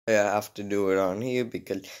I have to do it on here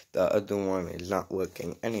because the other one is not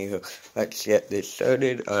working. Anywho, let's get this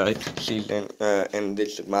started. Season, and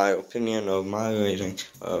this is my opinion of my rating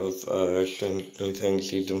of Stranger Things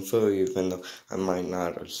Season 4, even though I might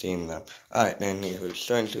not have seen them. Alright, anywho,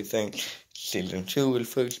 Stranger Things Season 2 is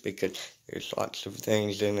first because there's lots of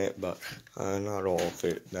things in it, but not all of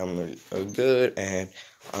them are good, and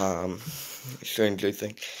Stranger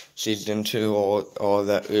Things Season 2, all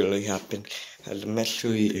that really happened as a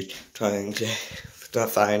mystery is trying to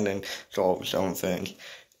find and solve some things.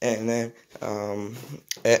 And then,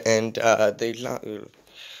 there's not really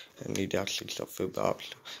any drastic stuff about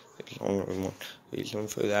it. There's only one reason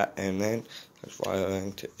for that, and then that's why I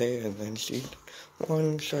linked it there, and then season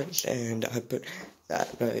 1 starts, and I put that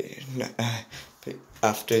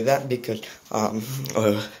after that because,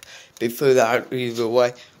 before that, either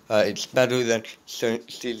way, it's better than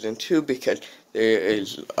season 2 because there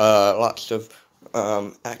is lots of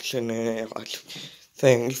action in it, lots of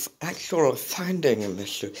things, actually finding a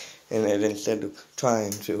mystery in it instead of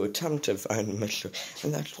trying to attempt to find a mystery.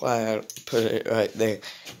 And that's why I put it right there.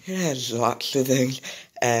 It has lots of things,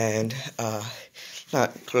 and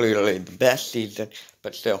not clearly the best season,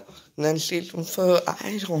 but still. And then season 4,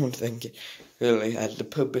 I don't think it really has the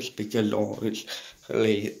purpose because all it's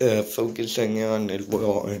really focusing on is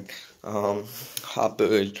Will and Hopper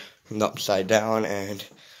is upside down, and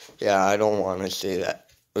yeah, I don't want to see that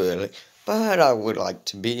really, but I would like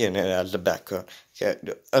to be in it as a background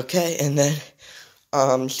character. Okay, and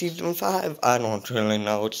then season 5, I don't really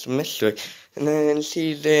know, it's a mystery. And then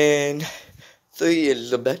season 3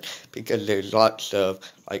 is the best because there's lots of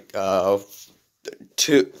like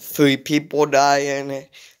 3 people die in it,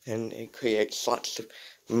 and it creates lots of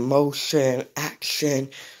emotion, action,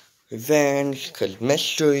 revenge, because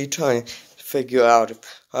mystery, trying to figure out if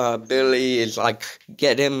Billy is like,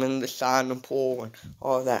 get him in the signing pool and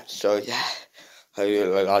all that. So yeah, I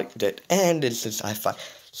really liked it, and it's a sci-fi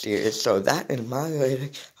series, so that is my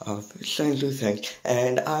rating of Stranger Things,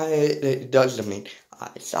 and it doesn't mean I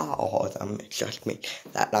saw all of them, it just means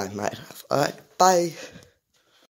that I might have. Alright, bye.